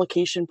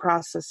application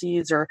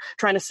processes or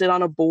trying to sit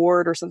on a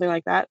board or something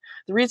like that,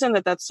 the reason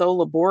that that's so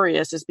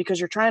laborious is because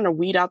you're trying to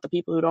weed out the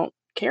people who don't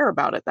care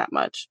about it that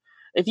much.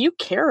 If you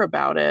care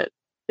about it,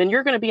 then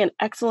you're going to be an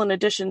excellent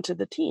addition to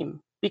the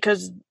team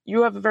because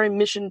you have a very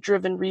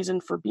mission-driven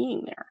reason for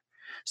being there.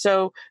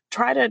 So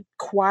try to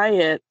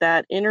quiet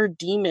that inner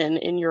demon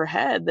in your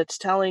head that's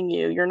telling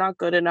you you're not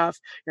good enough,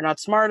 you're not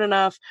smart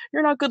enough,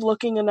 you're not good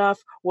looking enough,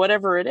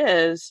 whatever it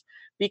is,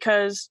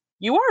 because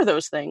you are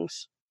those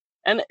things.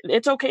 And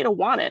it's okay to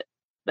want it.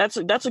 That's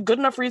a good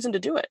enough reason to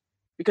do it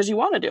because you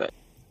want to do it.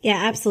 Yeah,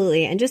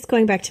 absolutely. And just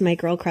going back to my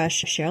girl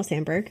crush, Sheryl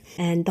Sandberg,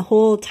 and the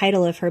whole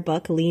title of her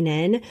book, Lean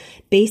In,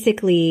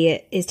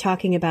 basically is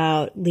talking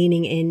about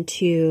leaning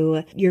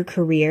into your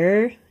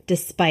career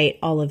despite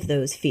all of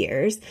those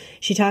fears.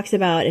 She talks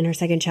about in her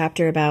second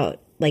chapter about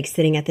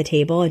sitting at the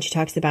table, and she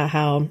talks about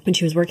how when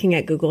she was working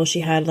at Google, she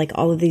had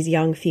all of these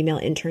young female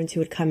interns who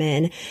would come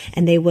in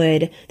and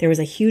there was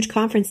a huge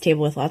conference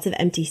table with lots of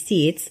empty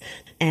seats,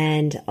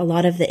 and a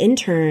lot of the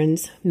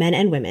interns, men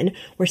and women,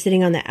 were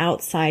sitting on the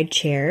outside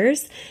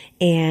chairs,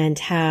 and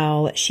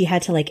how she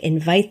had to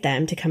invite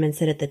them to come and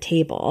sit at the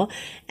table.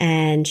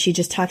 And she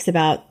just talks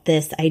about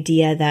this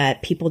idea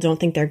that people don't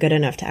think they're good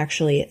enough to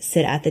actually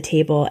sit at the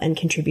table and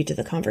contribute to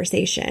the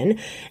conversation,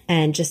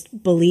 and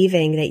just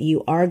believing that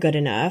you are good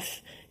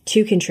enough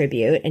to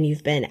contribute and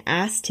you've been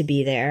asked to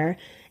be there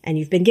and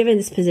you've been given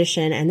this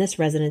position and this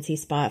residency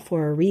spot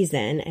for a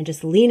reason, and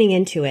just leaning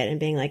into it and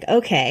being like,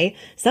 okay,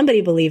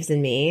 somebody believes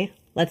in me.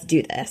 Let's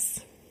do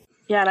this.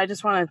 Yeah, and I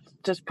just want to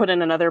just put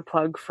in another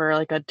plug for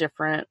a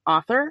different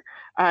author.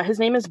 His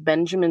name is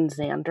Benjamin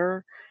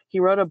Zander. He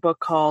wrote a book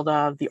called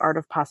The Art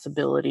of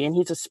Possibility, and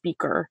he's a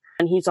speaker.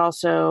 And he's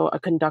also a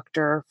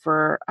conductor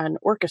for an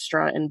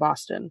orchestra in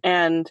Boston.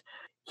 And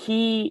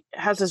he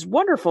has this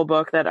wonderful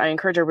book that I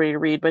encourage everybody to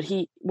read, but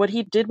what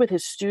he did with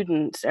his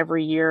students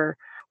every year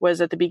was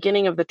at the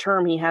beginning of the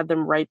term, he had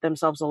them write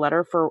themselves a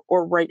letter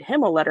or write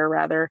him a letter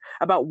rather,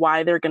 about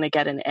why they're going to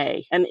get an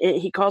A. And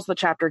he calls the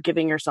chapter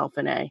Giving Yourself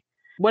an A.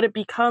 What it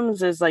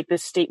becomes is like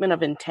this statement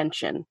of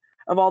intention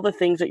of all the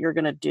things that you're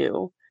going to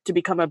do to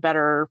become a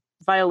better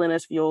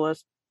violinist,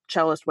 violist,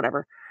 cellist,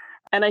 whatever.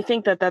 And I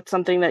think that that's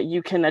something that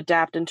you can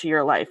adapt into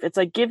your life. It's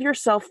like, give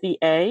yourself the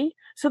A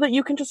so that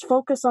you can just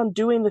focus on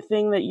doing the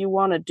thing that you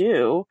want to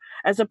do,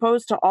 as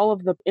opposed to all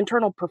of the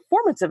internal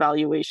performance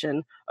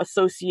evaluation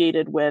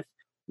associated with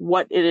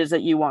what it is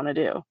that you want to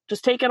do.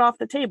 Just take it off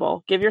the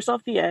table, give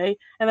yourself the A,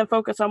 and then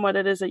focus on what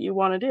it is that you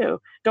want to do.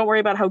 Don't worry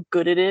about how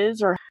good it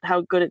is or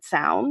how good it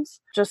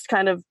sounds. Just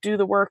kind of do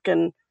the work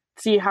and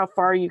see how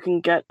far you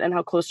can get and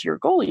how close to your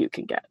goal you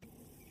can get.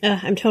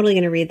 I'm totally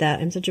going to read that.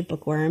 I'm such a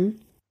bookworm.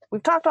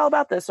 We've talked all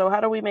about this. So how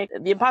do we make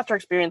the imposter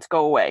experience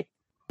go away?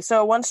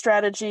 So one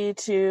strategy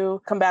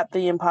to combat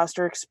the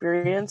imposter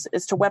experience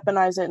is to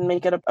weaponize it and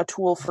make it a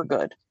tool for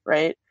good,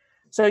 right?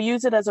 So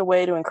use it as a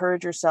way to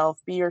encourage yourself,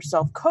 be your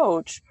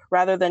self-coach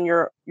rather than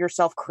your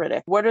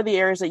self-critic. What are the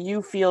areas that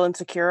you feel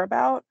insecure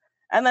about?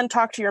 And then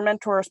talk to your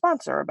mentor or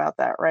sponsor about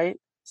that, right?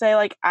 Say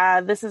like,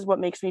 this is what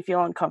makes me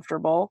feel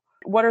uncomfortable.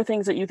 What are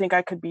things that you think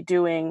I could be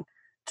doing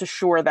to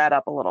shore that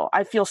up a little?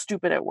 I feel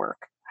stupid at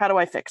work. How do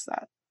I fix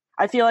that?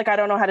 I feel like I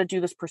don't know how to do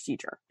this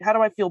procedure. How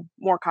do I feel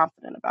more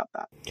confident about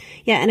that?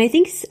 Yeah, and I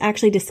think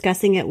actually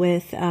discussing it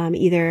with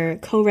either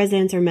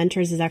co-residents or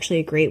mentors is actually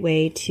a great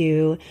way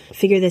to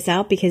figure this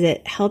out, because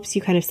it helps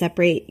you kind of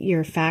separate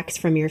your facts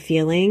from your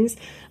feelings.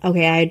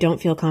 Okay, I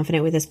don't feel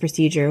confident with this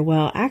procedure.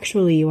 Well,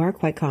 actually, you are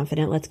quite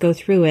confident. Let's go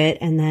through it.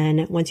 And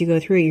then once you go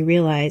through it, you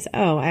realize,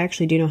 oh, I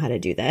actually do know how to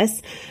do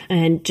this.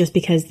 And just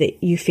because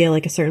you feel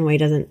like a certain way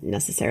doesn't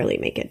necessarily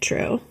make it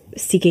true.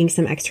 Seeking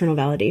some external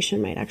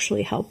validation might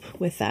actually help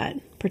with that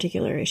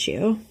particular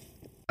issue.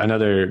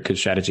 Another good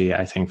strategy,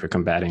 I think, for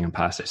combating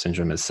imposter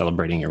syndrome is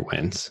celebrating your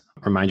wins.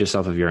 Remind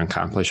yourself of your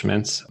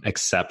accomplishments,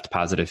 accept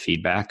positive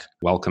feedback,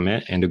 welcome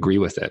it, and agree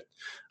with it.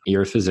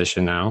 You're a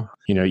physician now.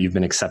 You've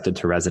been accepted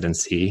to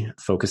residency.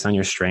 Focus on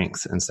your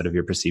strengths instead of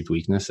your perceived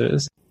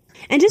weaknesses.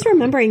 And just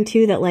remembering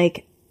too that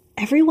like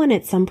everyone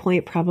at some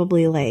point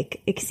probably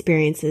like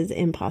experiences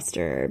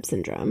imposter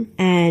syndrome,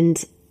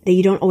 and that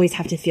you don't always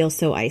have to feel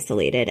so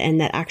isolated, and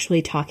that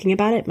actually talking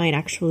about it might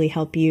actually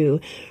help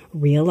you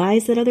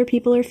realize that other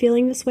people are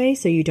feeling this way,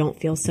 so you don't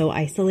feel so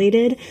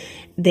isolated.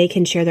 They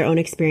can share their own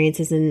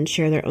experiences and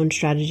share their own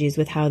strategies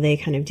with how they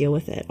kind of deal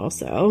with it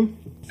also.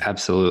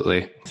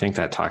 Absolutely. I think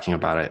that talking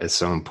about it is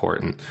so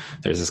important.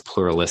 There's this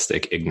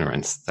pluralistic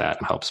ignorance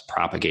that helps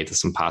propagate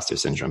this imposter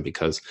syndrome,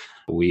 because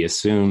we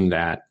assume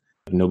that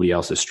nobody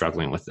else is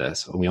struggling with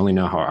this. We only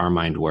know how our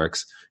mind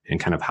works and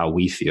kind of how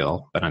we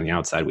feel, but on the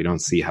outside, we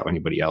don't see how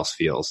anybody else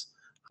feels.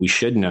 We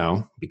should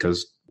know,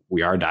 because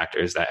we are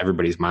doctors, that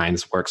everybody's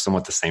minds work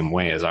somewhat the same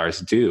way as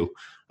ours do.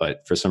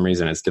 But for some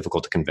reason, it's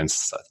difficult to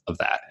convince us of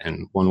that.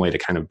 And one way to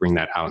kind of bring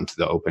that out into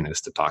the open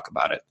is to talk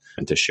about it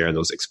and to share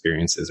those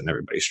experiences, and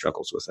everybody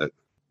struggles with it.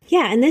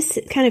 Yeah, and this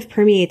kind of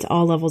permeates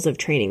all levels of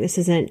training. This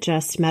isn't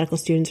just medical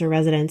students or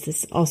residents.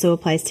 This also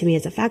applies to me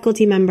as a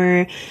faculty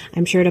member.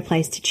 I'm sure it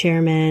applies to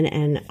chairmen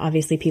and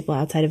obviously people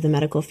outside of the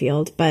medical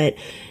field. But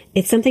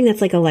it's something that's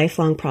like a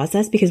lifelong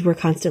process, because we're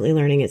constantly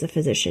learning as a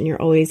physician.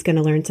 You're always going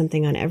to learn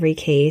something on every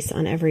case,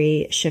 on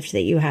every shift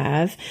that you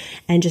have.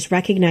 And just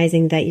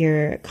recognizing that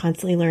you're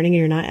constantly learning and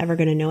you're not ever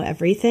going to know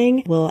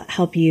everything will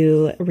help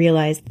you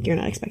realize you're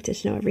not expected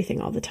to know everything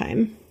all the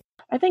time.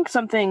 I think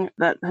something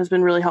that has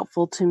been really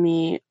helpful to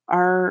me,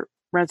 our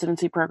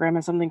residency program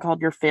has something called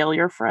your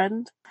failure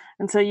friend.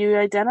 And so you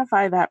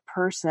identify that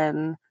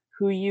person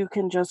who you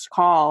can just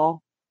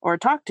call or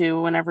talk to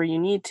whenever you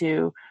need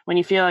to, when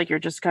you feel like you're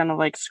just kind of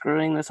like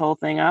screwing this whole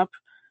thing up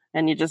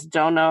and you just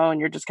don't know, and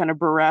you're just kind of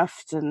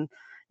bereft, and,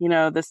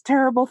 this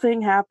terrible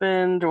thing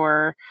happened,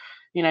 or,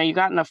 you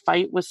got in a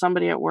fight with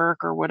somebody at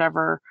work or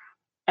whatever.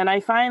 And I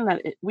find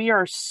that we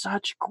are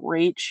such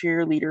great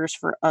cheerleaders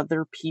for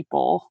other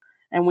people.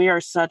 And we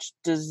are such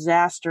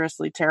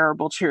disastrously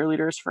terrible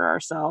cheerleaders for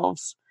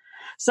ourselves.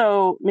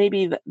 So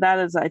maybe that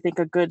is, I think,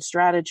 a good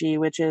strategy,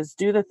 which is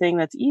do the thing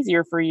that's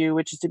easier for you,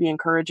 which is to be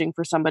encouraging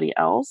for somebody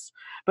else,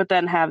 but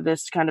then have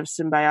this kind of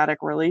symbiotic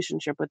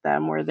relationship with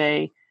them where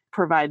they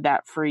provide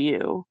that for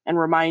you and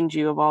remind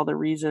you of all the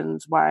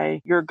reasons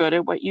why you're good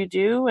at what you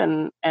do,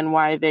 and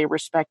why they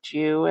respect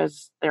you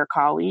as their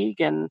colleague,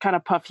 and kind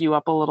of puff you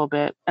up a little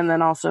bit. And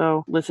then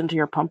also listen to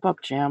your pump up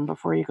jam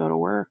before you go to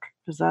work,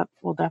 because that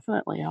will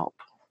definitely help.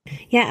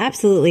 Yeah,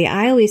 absolutely.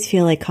 I always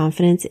feel like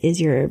confidence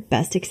is your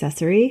best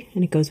accessory,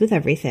 and it goes with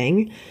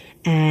everything,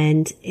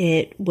 and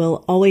it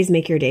will always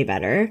make your day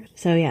better.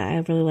 So yeah, I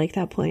really like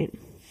that point.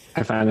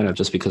 I find that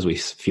just because we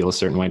feel a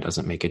certain way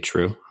doesn't make it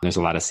true. There's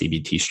a lot of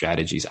CBT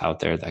strategies out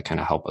there that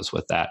kind of help us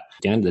with that.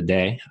 At the end of the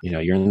day,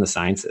 you're in the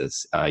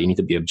sciences. You need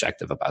to be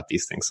objective about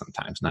these things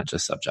sometimes, not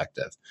just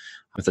subjective.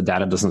 If the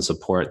data doesn't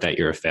support that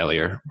you're a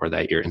failure or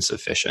that you're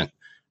insufficient,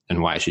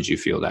 then why should you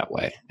feel that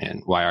way?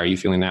 And why are you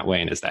feeling that way?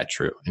 And is that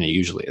true? And it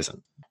usually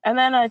isn't. And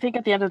then I think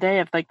at the end of the day,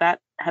 if like that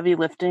heavy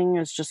lifting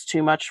is just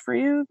too much for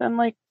you, then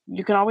like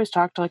you can always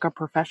talk to like a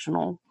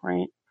professional,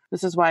 right?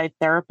 This is why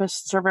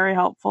therapists are very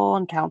helpful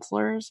and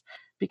counselors,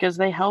 because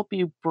they help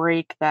you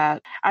break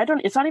that.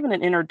 It's not even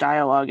an inner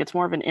dialogue. It's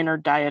more of an inner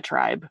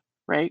diatribe,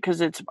 right?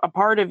 Because it's a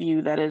part of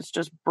you that is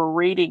just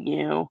berating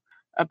you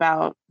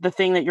about the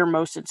thing that you're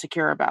most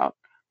insecure about.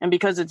 And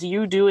because it's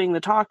you doing the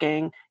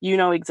talking, you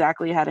know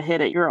exactly how to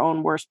hit at your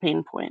own worst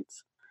pain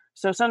points.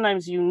 So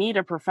sometimes you need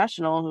a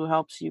professional who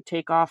helps you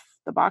take off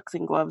the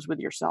boxing gloves with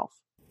yourself.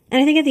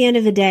 And I think at the end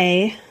of the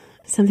day,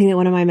 something that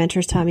one of my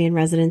mentors taught me in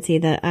residency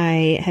that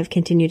I have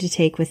continued to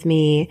take with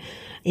me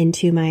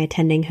into my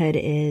attendinghood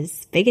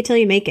is fake it till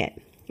you make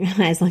it.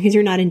 As long as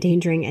you're not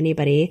endangering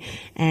anybody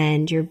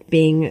and you're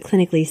being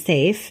clinically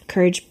safe,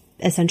 courage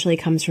essentially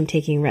comes from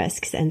taking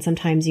risks. And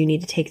sometimes you need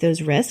to take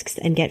those risks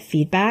and get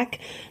feedback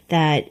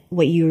that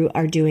what you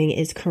are doing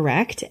is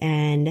correct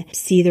and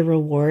see the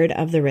reward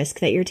of the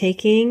risk that you're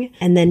taking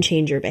and then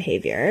change your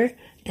behavior.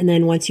 And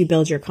then once you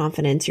build your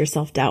confidence, your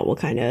self-doubt will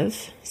kind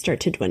of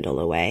start to dwindle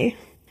away.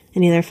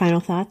 Any other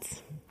final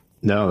thoughts?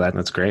 No,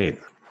 that's great.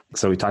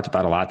 So we talked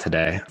about a lot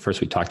today.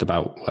 First, we talked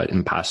about what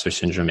imposter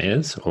syndrome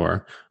is,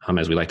 or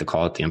as we like to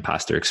call it, the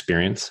imposter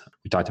experience.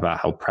 We talked about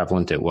how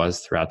prevalent it was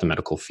throughout the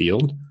medical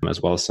field,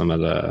 as well as some of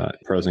the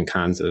pros and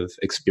cons of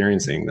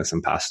experiencing this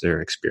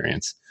imposter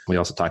experience. We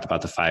also talked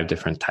about the 5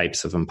 different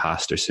types of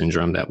imposter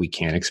syndrome that we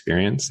can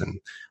experience. And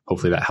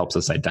hopefully that helps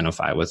us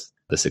identify with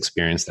this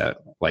experience that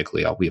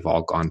likely we've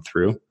all gone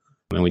through.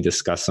 And we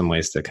discussed some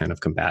ways to kind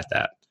of combat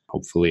that.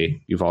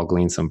 Hopefully you've all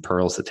gleaned some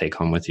pearls to take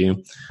home with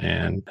you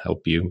and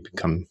help you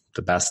become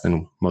the best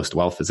and most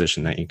well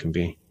physician that you can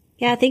be.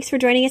 Yeah, thanks for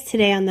joining us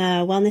today on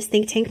the Wellness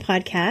Think Tank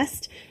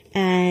podcast,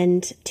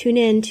 and tune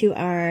in to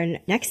our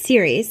next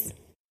series.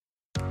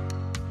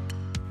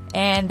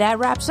 And that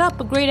wraps up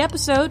a great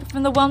episode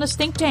from the Wellness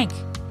Think Tank.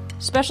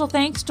 Special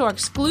thanks to our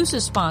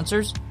exclusive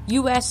sponsors,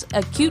 U.S.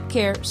 Acute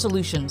Care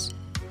Solutions.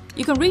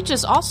 You can reach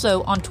us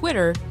also on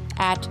Twitter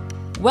at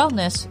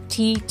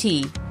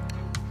WellnessTT.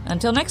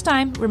 Until next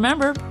time,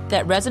 remember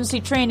that residency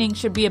training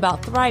should be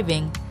about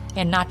thriving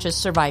and not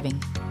just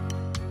surviving.